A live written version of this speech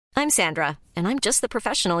I'm Sandra, and I'm just the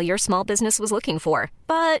professional your small business was looking for.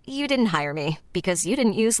 But you didn't hire me because you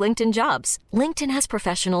didn't use LinkedIn Jobs. LinkedIn has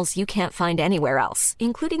professionals you can't find anywhere else,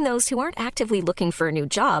 including those who aren't actively looking for a new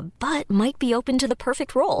job, but might be open to the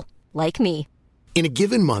perfect role, like me. In a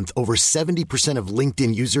given month, over 70% of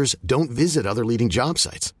LinkedIn users don't visit other leading job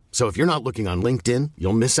sites. So if you're not looking on LinkedIn,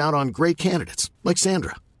 you'll miss out on great candidates like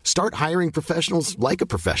Sandra. Start hiring professionals like a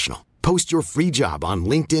professional. Post your free job on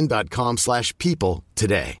linkedin.com/people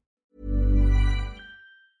today.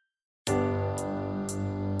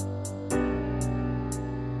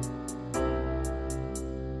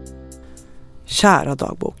 Kära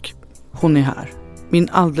dagbok, hon är här. Min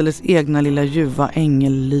alldeles egna lilla ljuva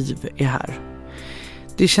ängel-Liv är här.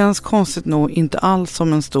 Det känns konstigt nog inte alls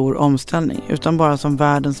som en stor omställning utan bara som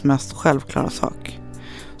världens mest självklara sak.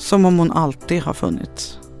 Som om hon alltid har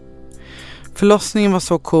funnits. Förlossningen var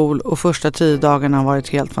så cool och första 10 dagarna har varit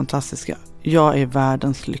helt fantastiska. Jag är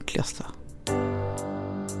världens lyckligaste.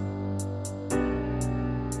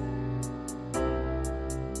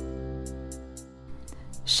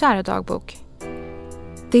 Kära dagbok.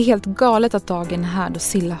 Det är helt galet att dagen är här då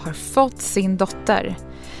Silla har fått sin dotter.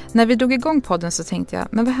 När vi drog igång podden så tänkte jag,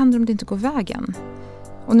 men vad händer om det inte går vägen?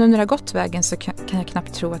 Och nu när det har gått vägen så kan jag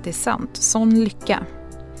knappt tro att det är sant. Sån lycka.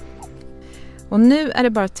 Och nu är det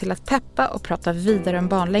bara till att peppa och prata vidare om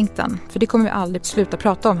barnlängtan. För det kommer vi aldrig sluta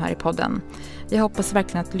prata om här i podden. Jag hoppas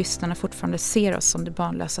verkligen att lyssnarna fortfarande ser oss som de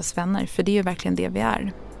barnlösas vänner. För det är ju verkligen det vi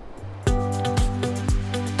är.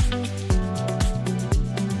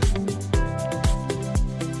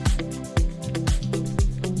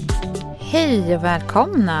 Hej och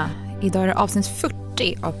välkomna! Idag är det avsnitt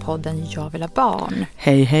 40 av podden Jag vill ha barn.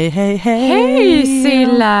 Hej, hej, hej, hej! Hej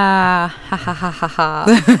Silla!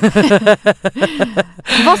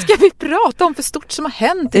 Vad ska vi prata om för stort som har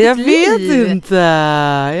hänt i ditt liv?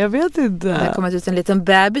 Jag vet inte. Det har kommit ut en liten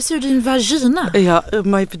bebis ur din vagina. Ja,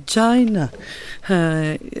 my vagina.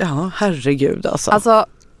 Ja, herregud alltså. Alltså,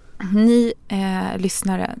 ni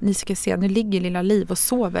lyssnare, ni ska se, nu ligger lilla Liv och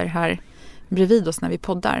sover här bredvid oss när vi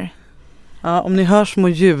poddar. Ja, om ni hör små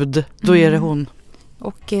ljud, då är det hon.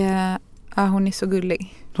 Och ja, hon är så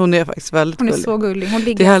gullig. Hon är faktiskt väldigt gullig. Hon är så gullig. Hon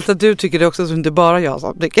ligger... Det är helt att du tycker det också, så inte bara jag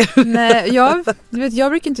som tycker. Nej,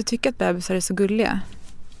 jag brukar inte tycka att bebisar är så gulliga.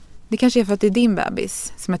 Det kanske är för att det är din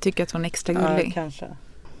bebis som jag tycker att hon är extra gullig. Ja, kanske.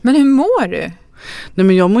 Men hur mår du? Nej,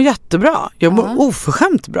 men jag mår jättebra. Jag mår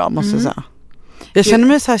oförskämt bra, måste jag säga. Jag känner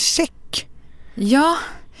mig så här check. Ja.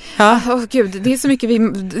 Gud, det är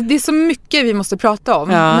så mycket vi måste prata om.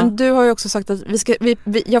 Ja. Men du har ju också sagt att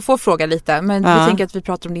jag får fråga lite, men vi tänker att vi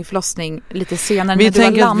pratar om din förlossning lite senare när du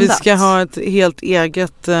har landat. Vi tänker att vi ska ha ett helt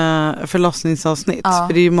eget förlossningsavsnitt.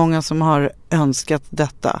 För det är ju många som har önskat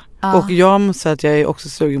detta. Och jag måste säga att jag är också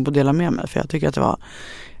sugen på att dela med mig, för jag tycker att det var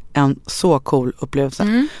en så cool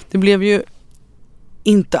upplevelse. Det blev ju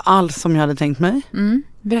inte alls som jag hade tänkt mig.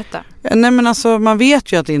 Berätta. Nej, men alltså, man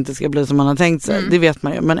vet ju att det inte ska bli som man har tänkt sig. Det vet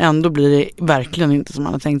man ju. Men ändå blir det verkligen inte som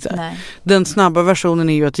man har tänkt sig. Nej. Den snabba versionen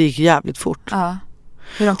är ju att det gick jävligt fort. Ja.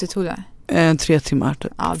 Hur långt det tog det? 3 timmar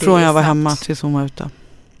typ. Från jag var hemma tills hon var ute.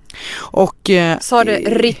 Och, sa det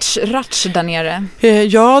ratch där nere?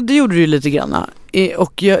 Ja, det gjorde det ju lite grann.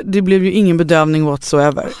 Och det blev ju ingen bedövning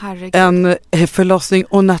whatsoever. Herregud. En förlossning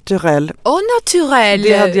au naturel. Au naturel!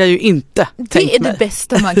 Det hade jag ju inte tänkt mig. Det är det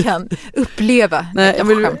bästa man kan uppleva. Nej,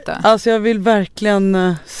 jag vill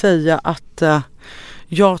verkligen säga att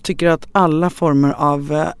jag tycker att alla former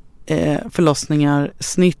av förlossningar,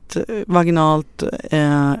 snitt, vaginalt,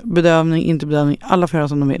 bedövning, inte bedövning, alla får göra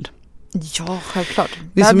som de vill. Ja, självklart.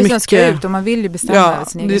 Det är så mycket, ska ut och man vill ju bestämma över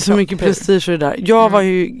sin egen det är så kropp. mycket prestige i det där. Jag var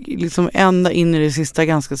ju liksom ända in i det sista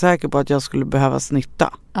ganska säker på att jag skulle behöva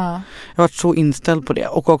snitta. Jag var så inställd på det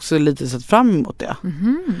och också lite sett fram emot det.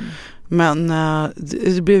 Men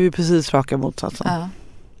det blev ju precis raka motsatsen.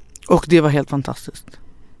 Och det var helt fantastiskt.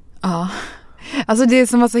 Ja. Alltså det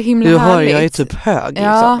som var så himla härligt. Du hör, jag är typ hög. Ja.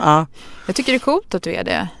 Liksom. Ja. Jag tycker det är coolt att du är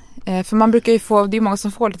det. För man brukar ju få, det är många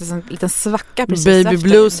som får liten svacka precis Baby efter.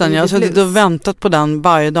 bluesen, jag har suttit och väntat på den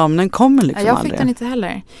varje dag, men den kommer liksom jag aldrig. fick den inte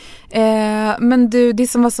heller. Men du, det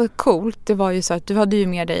som var så coolt, det var ju så att du hade ju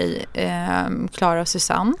med dig Clara och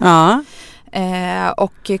Susanne. Ja.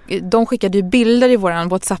 Och de skickade ju bilder i våran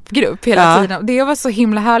WhatsApp-grupp hela tiden. Det var så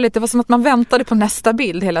himla härligt. Det var som att man väntade på nästa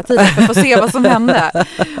bild hela tiden för att få se vad som hände.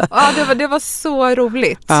 Det var så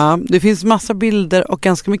roligt. Ja, det finns massa bilder och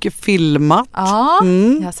ganska mycket filmat. Ja,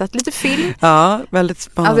 jag har sett lite film. Ja, väldigt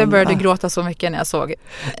spännande. Alltså jag började gråta så mycket när jag såg.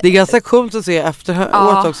 Det är ganska coolt att se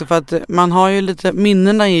efteråt också, för att man har ju lite,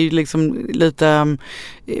 minnena är ju liksom lite,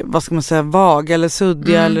 vad ska man säga, vaga eller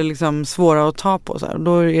suddiga eller liksom svåra att ta på så här.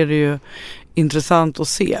 Då är det ju intressant att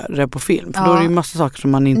se det på film. För då är det ju massa saker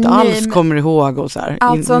som man inte alls kommer ihåg. Och så här.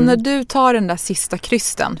 Alltså när du tar den där sista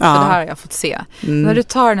krysten, för det här har jag fått se. När du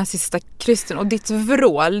tar den här sista krysten och ditt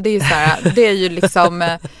vrål, det är ju så här, det är ju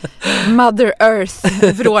liksom Mother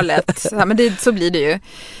Earth-vrålet. Men så blir det ju.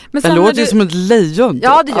 Men det låter ju som ett lejon.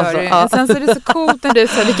 Ja, det gör det. Sen så är det så coolt när du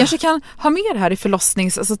säger, vi kanske kan ha med det här i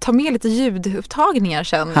alltså ta med lite ljudupptagningar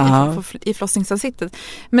sen i förlossningsavsnittet.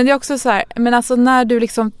 Men det är också så här, men alltså när du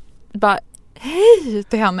liksom bara hej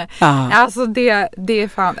till henne. Alltså det är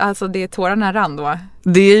fan, alltså det är tårarna rann då.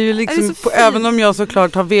 Det är ju liksom, även om jag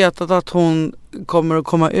såklart har vetat att hon kommer att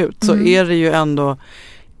komma ut, så är det ju ändå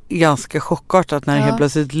ganska chockartat när det helt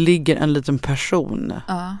plötsligt ligger en liten person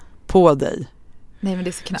på dig. Nej, men det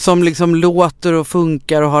är så knappt. Som liksom låter och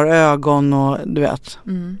funkar och har ögon och du vet.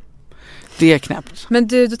 Det är knäppt. Men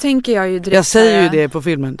du, då tänker jag ju direkt. Jag säger ju det på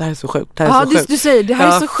filmen. Det här är så sjukt. Det här är så sjukt. Du säger det här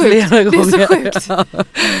är så sjukt. Det är så sjukt.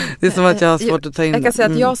 Det är som att jag har svårt att ta in. Jag kan säga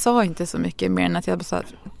att jag sa inte så mycket mer än att jag bara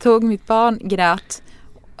tog mitt barn, grät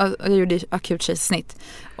och jag gjorde akut kejsarsnitt.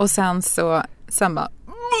 Och sen bara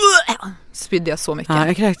spydde jag så mycket.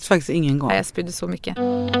 Jag kräktes faktiskt ingen gång. Nej, jag spydde så mycket.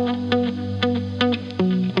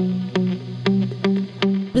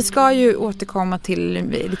 Vi ska ju återkomma till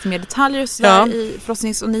lite mer detaljer och sådär i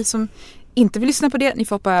förlossnings, och ni som inte vill lyssna på det, ni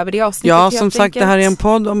får hoppa över det avsnittet. Ja, som sagt, det här är en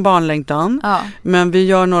podd om barnlängtan. Men vi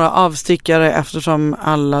gör några avstickare eftersom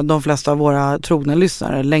de flesta av våra trogna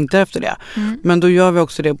lyssnare längtar efter det. Men då gör vi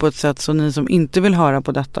också det på ett sätt så ni som inte vill höra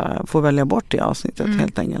på detta får välja bort det avsnittet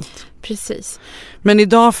helt enkelt. Precis. Men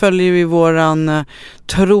idag följer vi våran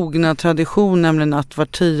trogna tradition, nämligen att var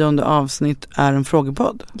 10:e avsnitt är en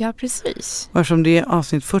frågepodd. Ja, precis. Och eftersom det är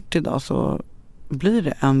avsnitt 40 idag så blir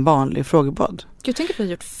det en vanlig frågepodd. Jag tänker att vi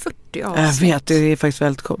har gjort 40 avsnitt. Jag vet, det är faktiskt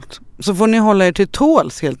väldigt coolt. Så får ni hålla er till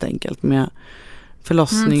tåls helt enkelt med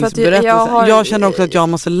förlossningsberättelser. Jag känner också att jag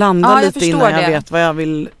måste landa lite innan jag vet vad jag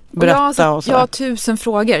vill berätta. Och så. Jag har 1000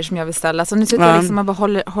 frågor som jag vill ställa. Så nu sitter jag liksom och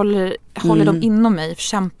bara håller dem inom mig.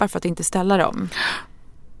 Kämpar för att inte ställa dem.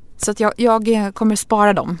 Så att jag kommer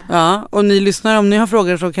spara dem. Ja, och ni lyssnar, om ni har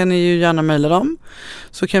frågor så kan ni ju gärna mejla dem.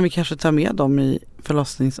 Så kan vi kanske ta med dem i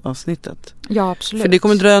förlossningsavsnittet. Ja, absolut. För det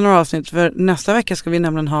kommer dröja några avsnitt. För nästa vecka ska vi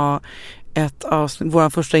nämligen ha ett avsnitt, vår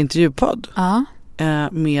första intervjupodd.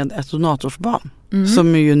 Med ett donatorsbarn.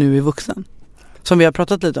 Som ju nu är vuxen. Som vi har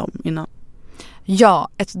pratat lite om innan. Ja,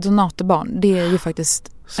 ett donatorbarn. Det är ju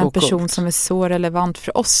faktiskt så en person som är så relevant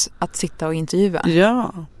för oss att sitta och intervjua.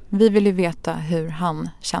 Ja. Vi vill ju veta hur han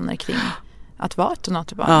känner kring att vara ett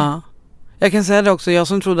donatorbarn. Ja. Jag kan säga det också, jag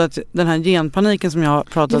som trodde att den här genpaniken som jag har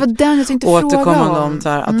pratat återkommande om så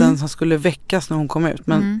här, att den skulle väckas när hon kom ut.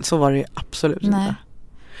 Men så var det absolut inte.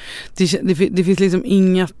 Det finns liksom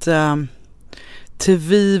inget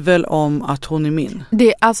tvivel om att hon är min.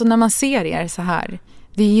 Alltså när man ser er så här,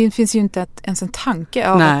 finns ju inte ens en tanke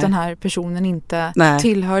av att den här personen inte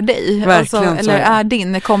tillhör dig. Alltså, eller är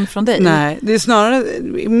din, kom från dig. Nej, det är snarare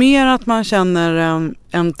mer att man känner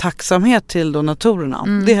en tacksamhet till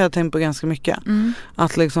donatorerna. Det har jag tänkt på ganska mycket.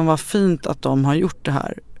 Att liksom vara fint att de har gjort det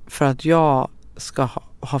här för att jag ska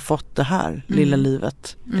ha fått det här lilla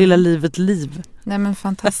livet. Lilla livet liv. Nej, men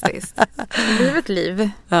fantastiskt. Livet liv.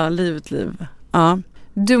 Ja, livet liv. Ja.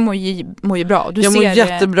 Du mår ju bra. Jag mår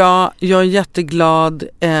jättebra. Jag är jätteglad.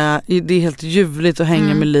 Det är helt ljuvligt att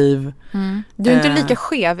hänga med Liv. Du är inte lika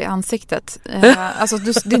skev i ansiktet. Alltså,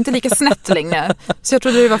 det är inte lika snett längre. Så jag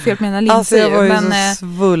trodde det var fel på mina linser. Alltså jag var ju så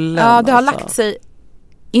svullen. Ja, det har lagt sig.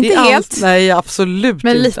 Inte helt. Nej, absolut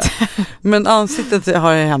men inte. Lite. Men ansiktet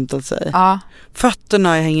har jag hämtat sig. Ja.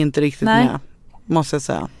 Fötterna hänger inte riktigt med. Måste jag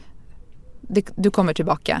säga. Du kommer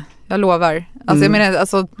tillbaka. Jag lovar. Alltså jag menar,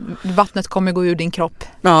 alltså, vattnet kommer gå ur din kropp.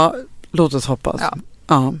 Ja, låt oss hoppas.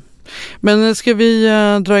 Ja. Men ska vi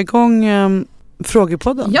dra igång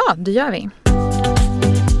frågepodden? Ja, det gör vi.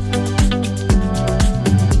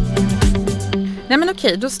 Nej, men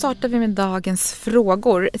okej, då startar vi med dagens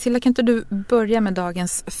frågor. Silla, kan inte du börja med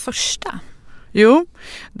dagens första? Jo,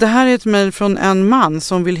 det här är ett mejl från en man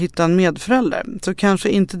som vill hitta en medförälder. Så kanske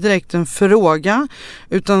inte direkt en fråga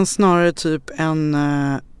utan snarare typ en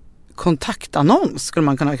kontaktannons skulle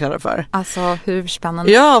man kunna kalla det för. Alltså hur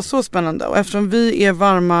spännande? Ja, så spännande. Och eftersom vi är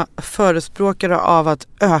varma förespråkare av att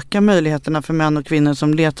öka möjligheterna för män och kvinnor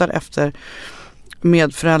som letar efter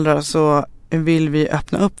medföräldrar så vill vi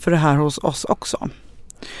öppna upp för det här hos oss också.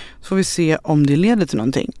 Så får vi se om det leder till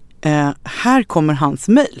någonting. Här kommer hans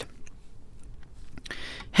mejl.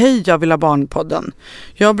 Hej, jag vill ha barnpodden.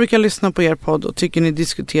 Jag brukar lyssna på er podd och tycker ni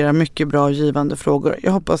diskuterar mycket bra och givande frågor.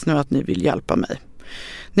 Jag hoppas nu att ni vill hjälpa mig.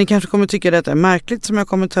 Ni kanske kommer tycka detta är märkligt som jag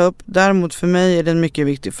kommer ta upp. Däremot för mig är det en mycket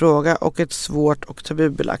viktig fråga och ett svårt och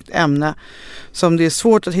tabubelagt ämne som det är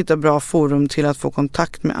svårt att hitta bra forum till att få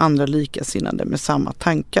kontakt med andra likasinnade med samma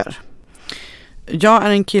tankar. Jag är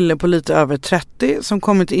en kille på lite över 30 som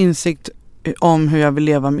kommit till insikt om hur jag vill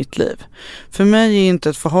leva mitt liv. För mig är inte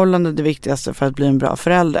ett förhållande det viktigaste för att bli en bra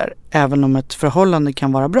förälder, även om ett förhållande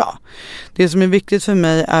kan vara bra. Det som är viktigt för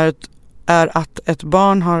mig är att ett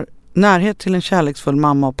barn har närhet till en kärleksfull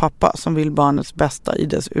mamma och pappa som vill barnets bästa i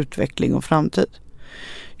dess utveckling och framtid.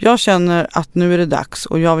 Jag känner att nu är det dags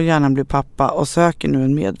och jag vill gärna bli pappa och söker nu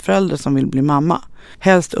en medförälder som vill bli mamma.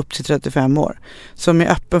 Helst upp till 35 år, som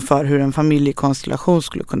är öppen för hur en familjekonstellation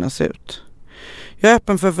skulle kunna se ut. Jag är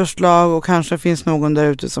öppen för förslag och kanske finns någon där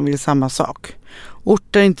ute som vill samma sak.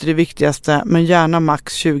 Ort är inte det viktigaste, men gärna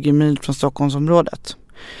max 20 mil från Stockholmsområdet.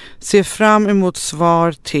 Se fram emot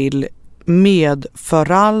svar till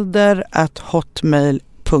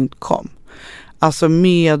medforalder@hotmail.com. Alltså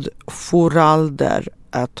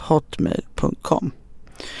medforalder@hotmail.com.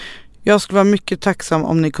 Jag skulle vara mycket tacksam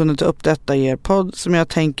om ni kunde ta upp detta i er podd som jag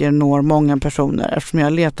tänker når många personer eftersom jag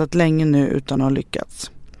har letat länge nu utan att ha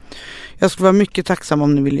lyckats. Jag skulle vara mycket tacksam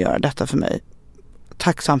om ni vill göra detta för mig.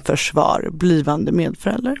 Tacksam för svar, blivande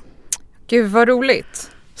medförälder. Gud vad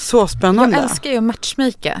roligt. Så spännande. Jag älskar ju att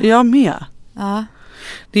matchmaka. Jag med. Ja.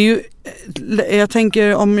 Det är ju, jag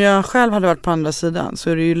tänker om jag själv hade varit på andra sidan så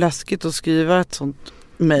är det ju läskigt att skriva ett sånt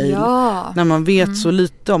mejl när man vet så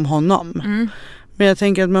lite om honom. Men jag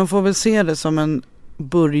tänker att man får väl se det som en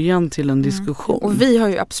början till en diskussion. Och vi har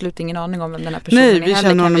ju absolut ingen aning om vem den här personen är. Nej, vi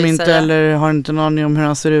känner honom inte eller har inte en aning om hur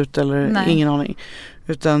han ser ut eller ingen aning.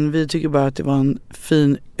 Utan vi tycker bara att det var en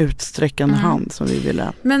fin utsträckande hand som vi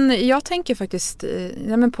ville. Men jag tänker faktiskt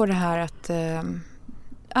på det här att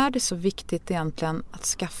är det så viktigt egentligen att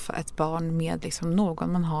skaffa ett barn med liksom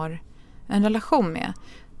någon man har en relation med?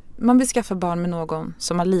 Man vill skaffa barn med någon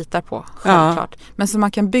som man litar på, självklart. Ja. Men som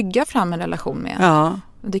man kan bygga fram en relation med. Ja.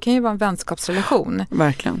 Det kan ju vara en vänskapsrelation.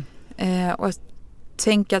 Verkligen. Och jag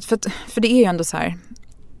tänker att, för det är ju ändå så här,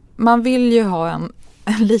 man vill ju ha en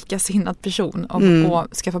likasinnad person att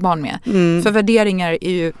skaffa barn med. För värderingar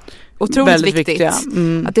är ju otroligt väldigt viktigt.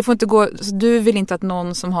 Att det får inte gå, så du vill inte att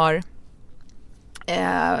någon som har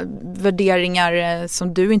värderingar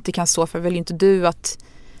som du inte kan stå för, vill inte du att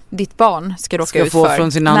ditt barn ska råka ut få för.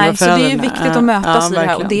 Från sin andra så det är ju viktigt att mötas i det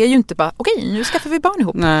här. Och det är ju inte bara, okej, nu skaffar vi barn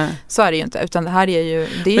ihop. Nej. Så är det ju inte. Utan det här är ju...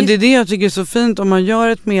 Men det är det jag tycker är så fint. Om man gör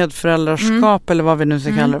ett medföräldraskap eller vad vi nu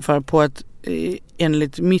ska kalla det för på ett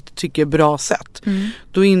enligt mitt tycke bra sätt.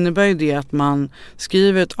 Då innebär ju det att man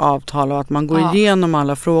skriver ett avtal och att man går igenom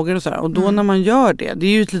alla frågor och så här. Och då när man gör det är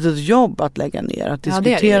ju ett litet jobb att lägga ner, att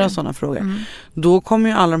diskutera sådana frågor. Då kommer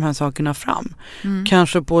ju alla de här sakerna fram.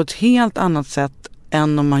 Kanske på ett helt annat sätt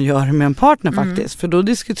än om man gör det med en partner faktiskt. För då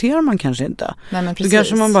diskuterar man kanske inte. Nej, men då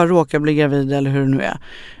kanske man bara råkar bli gravid eller hur det nu är.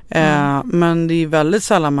 Men det är väldigt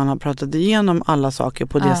sällan man har pratat igenom alla saker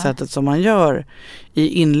på det sättet som man gör i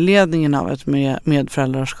inledningen av ett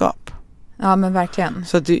medföräldraskap. Ja, men verkligen.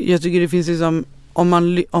 Så att jag tycker det finns liksom,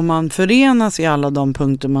 om man förenas i alla de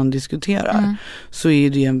punkter man diskuterar så är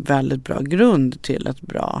det en väldigt bra grund till ett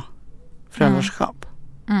bra föräldraskap.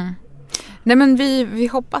 Nej, men vi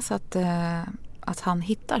hoppas att han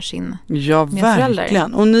hittar sin medförälder.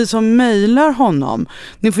 Verkligen. Och ni som mejlar honom,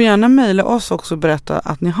 ni får gärna mejla oss också och berätta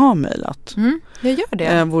att ni har mejlat. Jag gör det.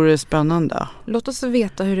 Det vore spännande. Låt oss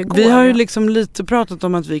veta hur det går. Vi har ju liksom lite pratat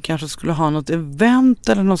om att vi kanske skulle ha något event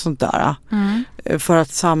eller något sånt där för att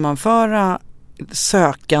sammanföra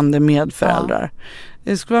sökande medföräldrar.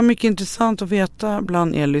 Det skulle vara mycket intressant att veta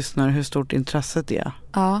bland er lyssnare hur stort intresset är.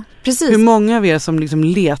 Ja, precis. Hur många av er som liksom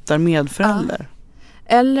letar medföräldrar.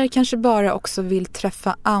 Eller kanske bara också vill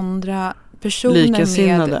träffa andra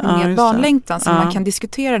personer med barnlängtan som man kan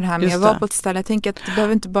diskutera det här med. Vara på ett ställe. Jag tänker att det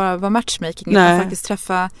behöver inte bara vara matchmaking. Utan faktiskt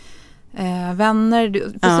träffa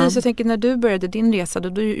vänner. Precis, jag tänker när du började din resa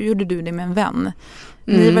då gjorde du det med en vän.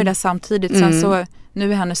 Ni var där samtidigt. Sen så,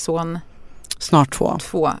 nu är hennes son snart 2.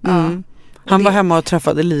 Han var hemma och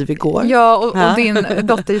träffade Liv igår. Ja, och din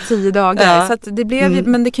dotter i 10 dagar. Så att det blev,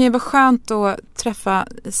 men det kan ju vara skönt att träffa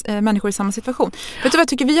människor i samma situation. Vet du vad jag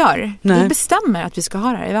tycker vi gör? Vi bestämmer att vi ska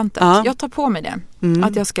ha det här eventet. Jag tar på mig det.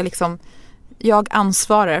 Att jag ska liksom, jag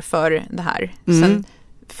ansvarar för det här. Sen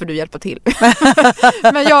får du hjälpa till.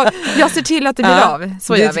 Men jag ser till att det blir av.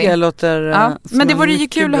 Så gör vi. Men det vore ju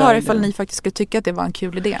kul att höra ifall ni faktiskt skulle tycka att det var en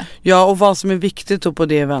kul idé. Ja, och vad som är viktigt då på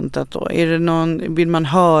det eventet då? Är det vill man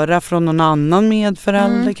höra från någon annan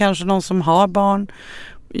medförälder? Kanske någon som har barn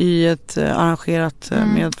i ett arrangerat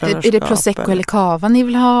medföräldraskap. Är det prosecco eller cava ni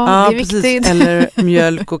vill ha? Ja, det är precis. viktigt. Eller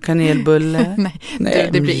mjölk och kanelbulle. Nej,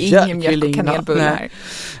 det blir ingen mjölk och kanelbulle här.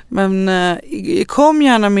 Men kom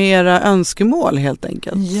gärna med era önskemål helt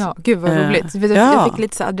enkelt. Ja, gud vad roligt. Jag fick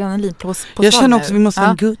lite så adrenalin på jag känner också att vi måste ha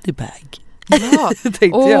en goodiebag.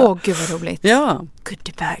 Ja, gud vad roligt. Ja.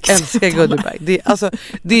 Goodiebags. Älskar goodiebag.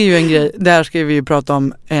 Det är ju en grej, där ska vi ju prata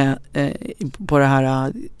om på det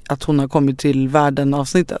här att hon har kommit till världen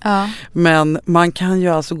avsnittet. Ja. Men man kan ju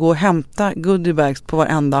alltså gå och hämta goodiebags på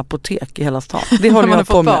varenda apotek i hela stan. Det håller jag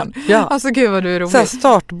på med. Ja. Alltså gud vad du är roligt. Så här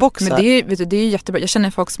startboxar. Men det är ju jättebra. Jag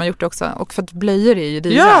känner folk som har gjort det också. Och för att blöjor är ju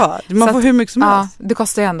dyra. Ja, man får hur mycket som helst. Det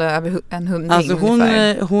kostar ju ändå över en hundring alltså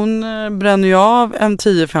hon bränner ju av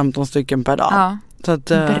 10-15 stycken per dag. Ja. Så att,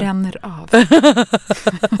 bränner av.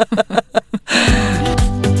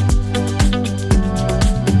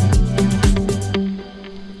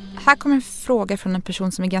 Här kommer en fråga från en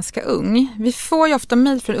person som är ganska ung. Vi får ju ofta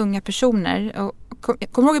mejl från unga personer.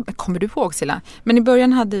 Kommer du ihåg, Silla? Men i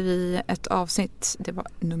början hade vi ett avsnitt, det var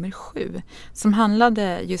nummer 7, som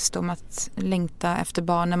handlade just om att längta efter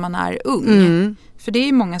barn när man är ung. Mm. För det är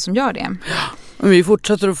ju många som gör det. Men vi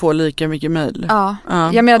fortsätter att få lika mycket mejl. Ja,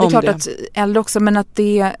 jag menar det är klart att äldre också, men att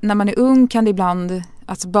det, när man är ung kan det ibland,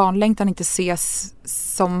 alltså barnlängtan inte ses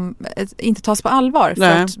som, inte tas på allvar.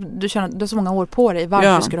 För att du känner att du har så många år på dig.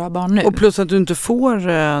 Varför ska du ha barn nu? Och plus att du inte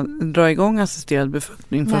får dra igång assisterad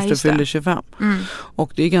befruktning först du fyller 25. Mm.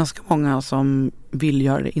 Och det är ganska många som vill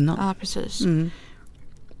göra det innan. Ja, precis. Mm.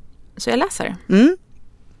 Så jag läser.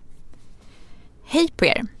 Hej på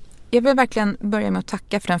er. Jag vill verkligen börja med att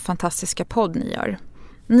tacka för den fantastiska podd ni gör.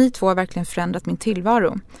 Ni två har verkligen förändrat min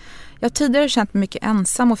tillvaro. Jag har tidigare känt mig mycket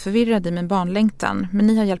ensam och förvirrad i min barnlängtan, men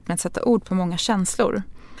ni har hjälpt mig att sätta ord på många känslor.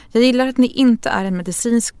 Jag gillar att ni inte är en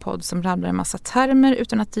medicinsk podd som rabblar en massa termer,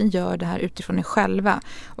 utan att ni gör det här utifrån er själva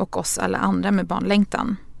och oss alla andra med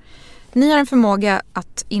barnlängtan. Ni har en förmåga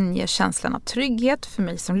att inge känslan av trygghet för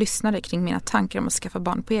mig som lyssnare kring mina tankar om att skaffa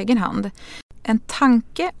barn på egen hand. En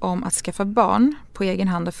tanke om att skaffa barn på egen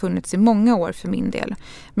hand har funnits i många år för min del,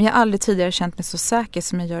 men jag har aldrig tidigare känt mig så säker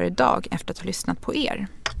som jag gör idag efter att ha lyssnat på er.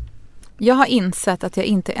 Jag har insett att jag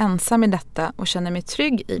inte är ensam i detta och känner mig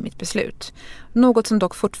trygg i mitt beslut. Något som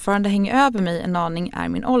dock fortfarande hänger över mig en aning är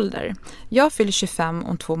min ålder. Jag fyller 25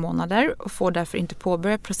 om 2 månader och får därför inte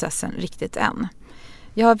påbörja processen riktigt än.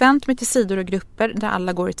 Jag har vänt mig till sidor och grupper där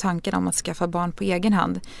alla går i tanken om att skaffa barn på egen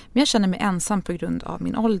hand, men jag känner mig ensam på grund av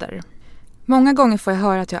min ålder. Många gånger får jag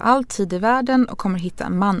höra att jag har all tid i världen och kommer hitta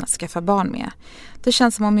en man att skaffa barn med. Det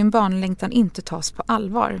känns som om min barnlängtan inte tas på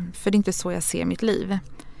allvar, för det är inte så jag ser mitt liv.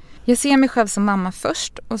 Jag ser mig själv som mamma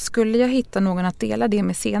först, och skulle jag hitta någon att dela det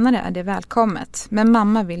med senare är det välkommet. Men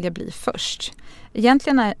mamma vill jag bli först.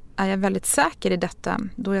 Egentligen är jag väldigt säker i detta,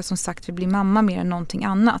 då jag som sagt vill bli mamma mer än någonting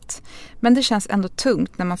annat. Men det känns ändå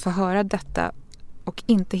tungt när man får höra detta och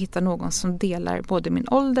inte hitta någon som delar både min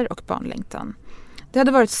ålder och barnlängtan. Det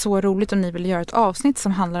hade varit så roligt om ni ville göra ett avsnitt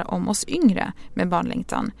som handlar om oss yngre med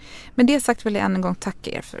barnlängtan. Med det sagt vill jag än en gång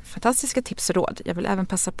tacka er för fantastiska tips och råd. Jag vill även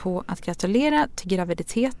passa på att gratulera till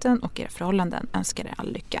graviditeten och era förhållanden. Önskar er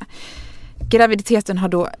all lycka. Graviditeten har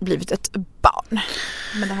då blivit ett barn.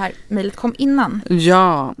 Men det här mejlet kom innan.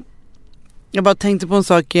 Ja. Jag bara tänkte på en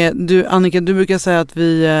sak. Annika, du brukar säga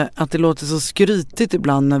att det låter så skrytigt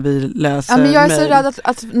ibland när vi läser. Ja, men jag är så rädd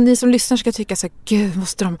att ni som lyssnar ska tycka så här, gud,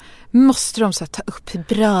 måste de så här, ta upp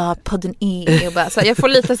hur bra podden är. Och bara, så här, jag får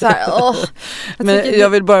lite så här, Men jag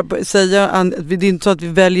vill bara säga att det är inte så att vi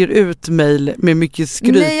väljer ut mejl med mycket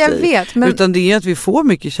skryt. Nej, jag vet. Men utan det är att vi får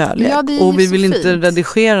mycket kärlek. Ja, det är och vi vill fint. inte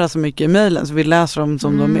redigera så mycket i mejlen, så vi läser dem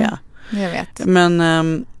som de är. Jag vet.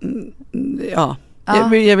 Men ja.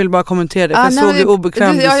 Jag vill bara kommentera det, för jag såg hur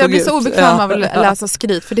obekväm det såg ut. Jag blir så obekväm av att läsa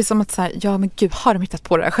skryt, för det är som att så här, ja men gud, har de hittat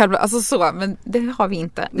på det här själva? Alltså så, men det har vi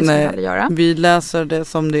inte. Det ska vi aldrig göra. Vi läser det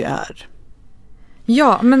som det är.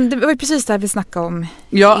 Ja, men det var ju precis det här vi snackade om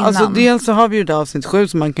innan. Alltså dels så har vi ju det avsnitt 7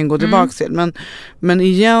 som man kan gå tillbaka till. Men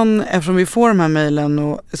igen, eftersom vi får de här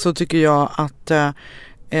mejlen, så tycker jag att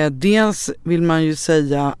dels vill man ju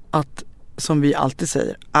säga att, som vi alltid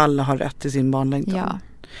säger, alla har rätt till sin barnlängtan. Ja.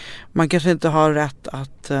 Man kanske inte har rätt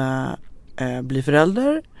att bli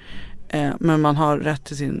förälder, men man har rätt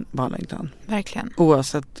till sin barnlängtan. Verkligen.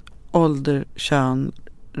 Oavsett ålder, kön,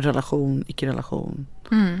 relation, icke-relation.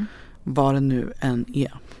 Vad det nu än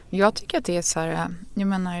är. Jag tycker att det är så här, jag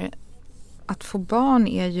menar, att få barn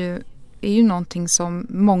är ju är ju någonting som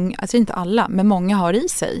många, alltså inte alla, men många har i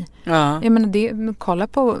sig. Ja. Jag menar, kolla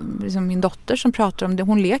på liksom min dotter som pratar om det.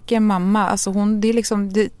 Hon leker en mamma. Alltså det är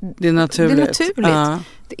liksom... Det är naturligt. Det är naturligt. Ja.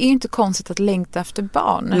 Det är ju inte konstigt att längta efter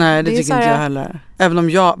barn. Nej, det tycker inte jag heller. Även om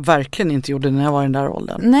jag verkligen inte gjorde det när jag var i den där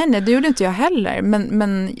åldern. Nej, det gjorde inte jag heller.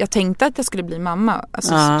 Men jag tänkte att jag skulle bli mamma. Alltså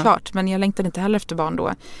såklart. Men jag längtade inte heller efter barn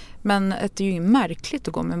då. Men det är ju märkligt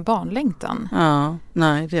att gå med en barnlängtan. Ja,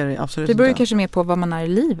 nej det är det absolut inte. Det beror ju kanske mer på vad man är i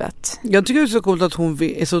livet. Jag tycker det är så coolt att hon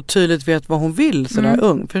är så tydligt vet vad hon vill sådär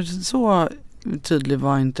ung. För så tydlig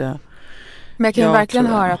var inte... Men jag kan ju verkligen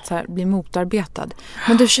höra att så här, bli motarbetad.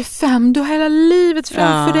 Men du är 25, du har hela livet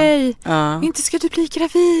framför dig. Ja. Inte ska du bli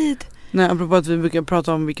gravid. Nej, apropå att vi brukar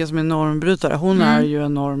prata om vilka som är normbrytare. Hon är ju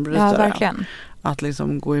en normbrytare. Ja, verkligen. Att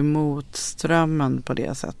liksom gå emot strömmen på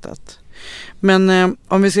det sättet. Men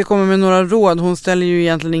om vi ska komma med några råd. Hon ställer ju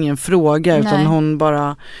egentligen ingen fråga. Nej. Utan hon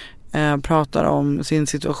bara pratar om sin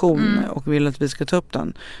situation och vill att vi ska ta upp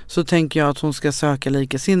den. Så tänker jag att hon ska söka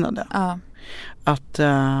likasinnade. Ja. Att...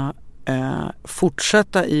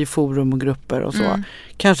 fortsätta i forum och grupper och så.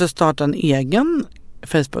 Kanske starta en egen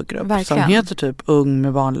Facebookgrupp som heter typ Ung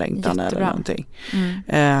med barnlängtan eller någonting.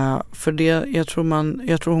 För det, jag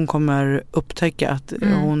tror hon kommer upptäcka att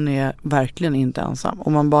hon är verkligen inte ensam.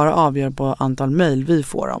 Om man bara avgör på antal mejl vi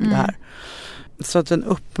får om det här. Så att en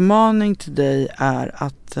uppmaning till dig är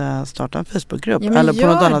att starta en Facebookgrupp eller på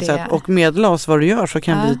något annat sätt och meddela oss vad du gör så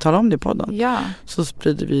kan vi tala om det på podden. Ja. Så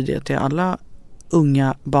sprider vi det till alla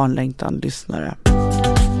unga barnlängtan-lyssnare.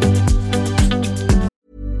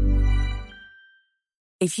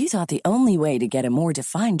 If you thought the only way to get a more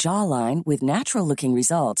defined jawline with natural-looking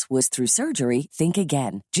results was through surgery, think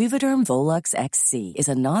again. Juvederm Volux XC is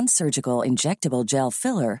a non-surgical injectable gel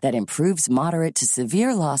filler that improves moderate to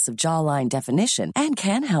severe loss of jawline definition and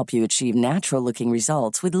can help you achieve natural-looking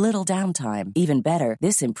results with little downtime. Even better,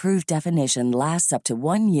 this improved definition lasts up to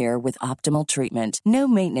 1 year with optimal treatment. No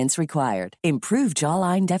maintenance required. Improve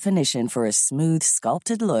jawline definition for a smooth,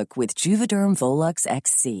 sculpted look with Juvederm Volux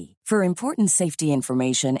XC. For important safety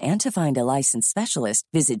information and to find a licensed specialist,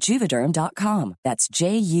 visit Juvederm.com. That's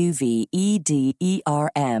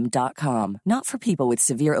Juvederm.com. Not for people with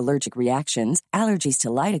severe allergic reactions, allergies to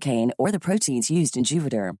lidocaine, or the proteins used in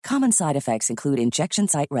Juvederm. Common side effects include injection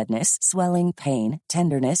site redness, swelling, pain,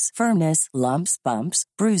 tenderness, firmness, lumps, bumps,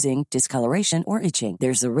 bruising, discoloration, or itching.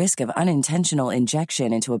 There's a risk of unintentional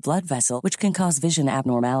injection into a blood vessel, which can cause vision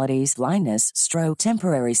abnormalities, blindness, stroke,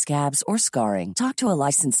 temporary scabs, or scarring. Talk to a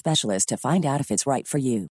licensed specialist to find out if it's right for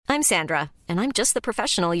you. I'm Sandra, and I'm just the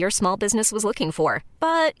professional your small business was looking for.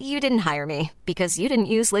 But you didn't hire me because you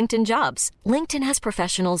didn't use LinkedIn Jobs. LinkedIn has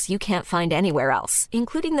professionals you can't find anywhere else,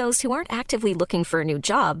 including those who aren't actively looking for a new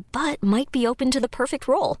job, but might be open to the perfect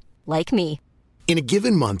role, like me. In a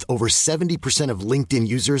given month, over 70% of LinkedIn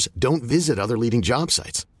users don't visit other leading job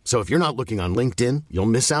sites. So if you're not looking on LinkedIn, you'll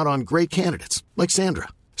miss out on great candidates, like Sandra.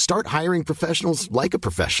 Start hiring professionals like a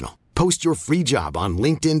professional. Post your free job on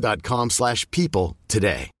linkedin.com/people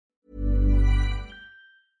today.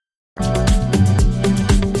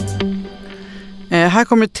 Här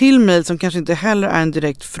kommer ett till mejl som kanske inte heller är en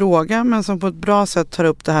direkt fråga men som på ett bra sätt tar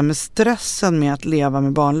upp det här med stressen med att leva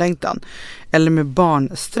med barnlängtan. Eller med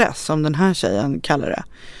barnstress som den här tjejen kallar det.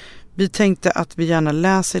 Vi tänkte att vi gärna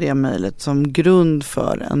läser det mejlet som grund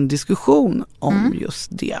för en diskussion om just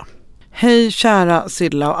det. Hej kära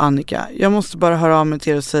Silla och Annika. Jag måste bara höra av mig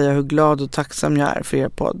till er och säga hur glad och tacksam jag är för er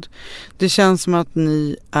podd. Det känns som att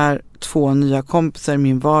ni är 2 nya kompisar i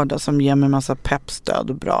min vardag som ger mig massa pepp, stöd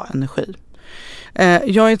och bra energi.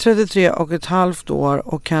 Jag är 33,5 år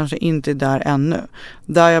och kanske inte är där ännu.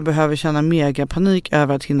 Där jag behöver känna mega panik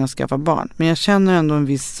över att hinna skaffa barn. Men jag känner ändå en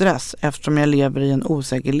viss stress eftersom jag lever i en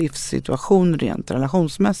osäker livssituation rent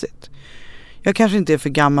relationsmässigt. Jag kanske inte är för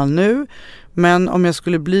gammal nu, men om jag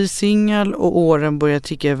skulle bli singel och åren börjar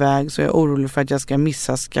ticka iväg så är jag orolig för att jag ska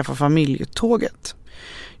missa skaffa familjetåget.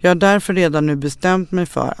 Jag har därför redan nu bestämt mig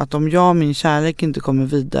för att om jag och min kärlek inte kommer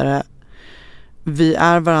vidare, vi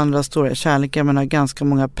är varandras stora kärlekar men har ganska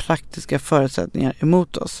många praktiska förutsättningar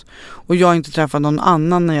emot oss. Och jag inte träffar någon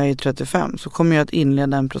annan när jag är 35 så kommer jag att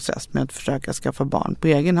inleda en process med att försöka skaffa barn på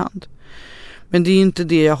egen hand. Men det är inte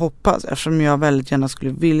det jag hoppas eftersom jag väldigt gärna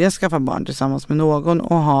skulle vilja skaffa barn tillsammans med någon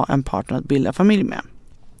och ha en partner att bilda familj med.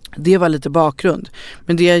 Det var lite bakgrund.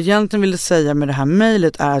 Men det jag egentligen ville säga med det här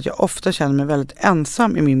mejlet är att jag ofta känner mig väldigt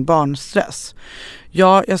ensam i min barnstress.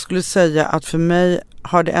 Ja, jag skulle säga att för mig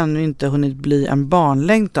har det ännu inte hunnit bli en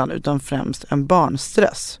barnlängtan utan främst en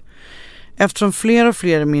barnstress. Eftersom fler och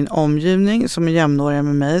fler i min omgivning som är jämnåriga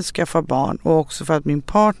med mig skaffar barn och också för att min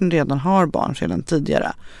partner redan har barn sedan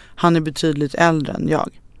tidigare. Han är betydligt äldre än jag.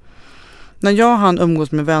 När jag och han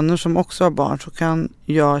umgås med vänner som också har barn så kan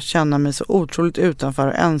jag känna mig så otroligt utanför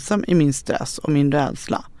och ensam i min stress och min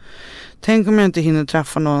rädsla. Tänk om jag inte hinner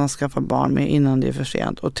träffa någon att skaffa barn med innan det är för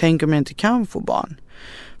sent. Och tänk om jag inte kan få barn.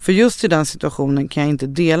 För just i den situationen kan jag inte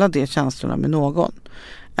dela de känslorna med någon.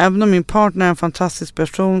 Även om min partner är en fantastisk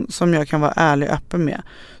person som jag kan vara ärlig och öppen med,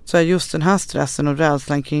 så är just den här stressen och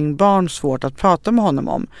rädslan kring barn svårt att prata med honom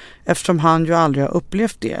om, eftersom han ju aldrig har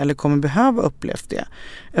upplevt det eller kommer behöva upplevt det,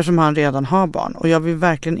 eftersom han redan har barn. Och jag vill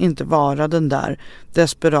verkligen inte vara den där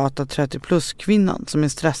desperata 30+ kvinnan som är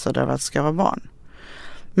stressad över att skaffa barn.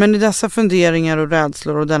 Men i dessa funderingar och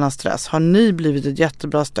rädslor och denna stress har ni blivit ett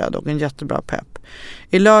jättebra stöd och en jättebra pepp.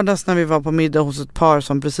 I lördags när vi var på middag hos ett par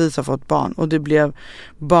som precis har fått barn och det blev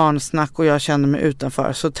barnsnack och jag kände mig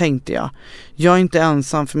utanför, så tänkte jag är inte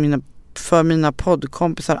ensam, för mina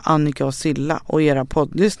poddkompisar Annika och Silla och era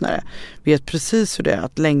poddlyssnare vet precis hur det är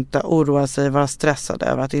att längta, oroa sig, vara stressad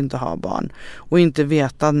över att inte ha barn och inte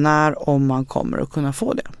veta när om man kommer att kunna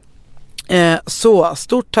få det. Så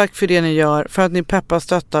stort tack för det ni gör, för att ni peppar,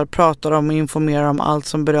 stöttar, pratar om och informerar om allt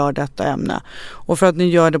som berör detta ämne, och för att ni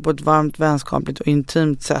gör det på ett varmt, vänskapligt och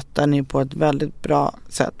intimt sätt där ni på ett väldigt bra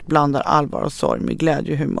sätt blandar allvar och sorg med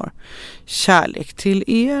glädje och humor. Kärlek till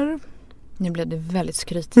er. Nu blev det väldigt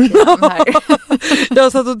skrytigt här.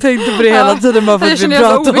 Jag satt och tänkte på det hela tiden bara för att vi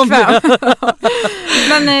pratade om det.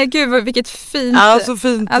 Men gud, vilket fint. Ja, så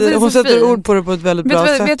fint. Alltså, hon sätter fint ord på det på ett väldigt bra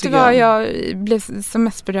sätt. Vet du vad jag blev så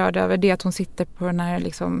mest berörd över? Det att hon sitter på den här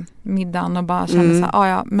liksom middagen och bara känner så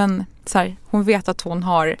här, men så här, hon vet att hon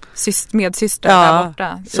har medsystrar där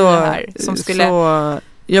borta så, i det här, som skulle... så,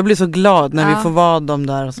 jag blir så glad när vi får vara de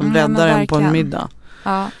där som räddar en på en middag.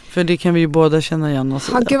 Ja. För det kan vi ju båda känna igen oss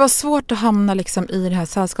i. Gud, vad svårt att hamna liksom i det här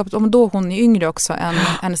sällskapet. Om då hon är yngre också än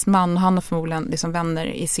hennes man, och han har förmodligen liksom vänner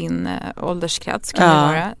i sin ålderskrets, kan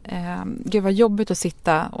det vara. Gud, vad jobbigt att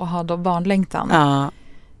sitta och ha då barnlängtan. Ja.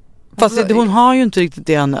 Fast alltså, hon har ju inte riktigt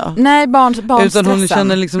det ännu. Nej, barnstressen. Utan hon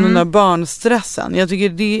känner liksom den där barnstressen. Jag tycker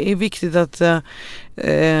det är viktigt att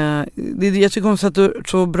jag tycker hon sätter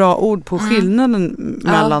så bra ord på skillnaden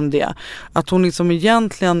mellan det. Att hon liksom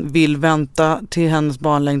egentligen vill vänta till hennes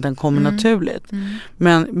barnlängtan kommer naturligt.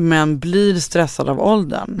 Men blir stressad av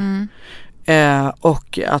åldern.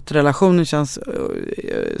 Och att relationen känns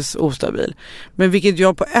ostabil. Men vilket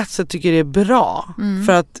jag på ett sätt tycker är bra.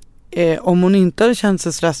 För att om hon inte hade känt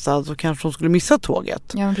sig stressad så kanske hon skulle missa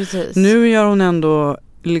tåget. Ja, precis. Nu gör hon ändå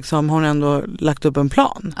har ändå lagt upp en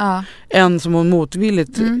plan. En som hon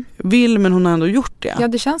motvilligt vill, men hon har ändå gjort det. Ja,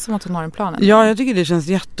 det känns som att hon har en plan. Ja, jag tycker det känns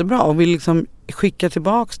jättebra och vill liksom skicka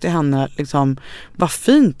tillbaks till henne liksom, vad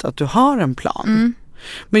fint att du har en plan.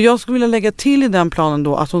 Men jag skulle vilja lägga till i den planen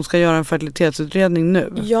då att hon ska göra en fertilitetsutredning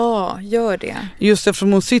nu. Ja, gör det. Just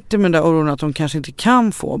eftersom hon sitter med den där oron att hon kanske inte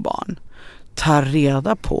kan få barn. Ta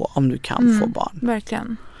reda på om du kan få barn.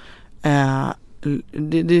 Verkligen.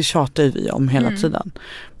 Det tjatar vi om hela tiden.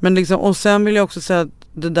 Men liksom, och sen vill jag också säga att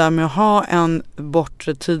det där med att ha en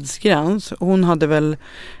bortre tidsgräns. Hon hade väl,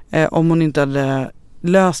 om hon inte hade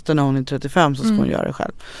löst det när hon är 35 så ska hon göra det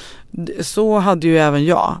själv. Så hade ju även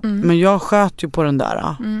jag. Men jag sköt ju på den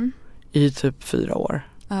där i typ 4 år.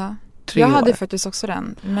 Ja. 3 jag år. hade faktiskt också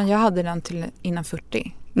den. Men jag hade den till innan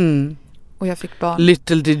 40. Och jag fick barn.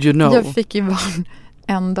 Little did you know. Jag fick ju barn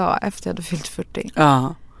en dag efter jag hade fyllt 40.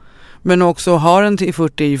 Ja. Men också har den till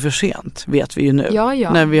 40 är ju för sent, vet vi ju nu. Ja.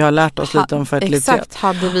 När vi har lärt oss lite om fertilitet. Exakt,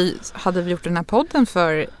 hade vi gjort den här podden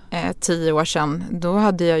för 10 år sedan, då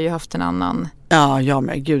hade jag ju haft en annan. Ja,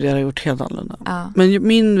 men gud, jag hade gjort helt annorlunda. Men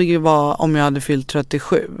min var, om jag hade fyllt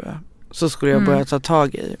 37 så skulle jag börja ta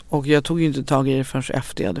tag i. Och jag tog ju inte tag i det förrän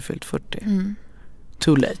efter jag hade fyllt 40.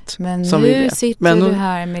 Too late. Men nu sitter du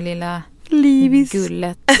här med lilla Livis.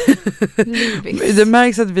 Gullet. Livis. Det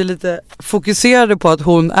märks att vi är lite fokuserade på att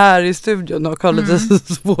hon är i studion och har lite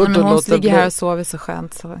svårt att låta bli. Hon ligger här och sover så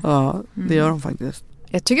skönt. Så. Ja, det gör hon faktiskt.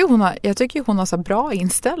 Jag tycker hon har så bra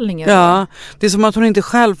inställningar. Ja, det är som att hon inte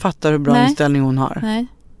själv fattar hur bra inställning hon har. Nej.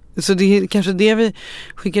 Så det är kanske det vi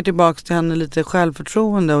skickar tillbaka till henne, lite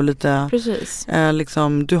självförtroende och lite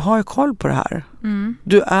liksom, du har ju koll på det här.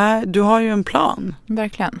 Du har ju en plan.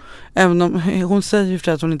 Verkligen. Även om hon säger ju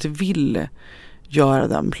för att hon inte vill göra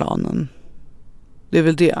den planen. Det är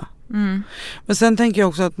väl det. Men sen tänker jag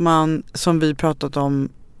också att man, som vi pratat om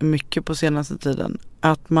mycket på senaste tiden,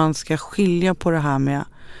 att man ska skilja på det här med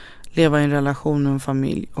leva i en relation med en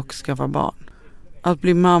familj och skaffa barn. Att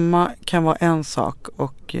bli mamma kan vara en sak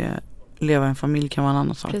och leva i en familj kan vara en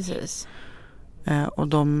annan sak. Precis.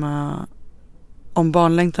 Och om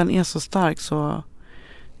barnlängtan är så stark så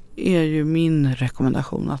är ju min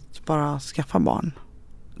rekommendation att bara skaffa barn.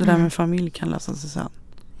 Det där med familj kan lösa sig sen.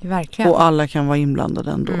 Verkligen. Och alla kan vara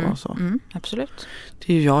inblandade ändå. Och så. Absolut.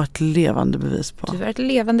 Det är ju jag ett levande bevis på. Du är ett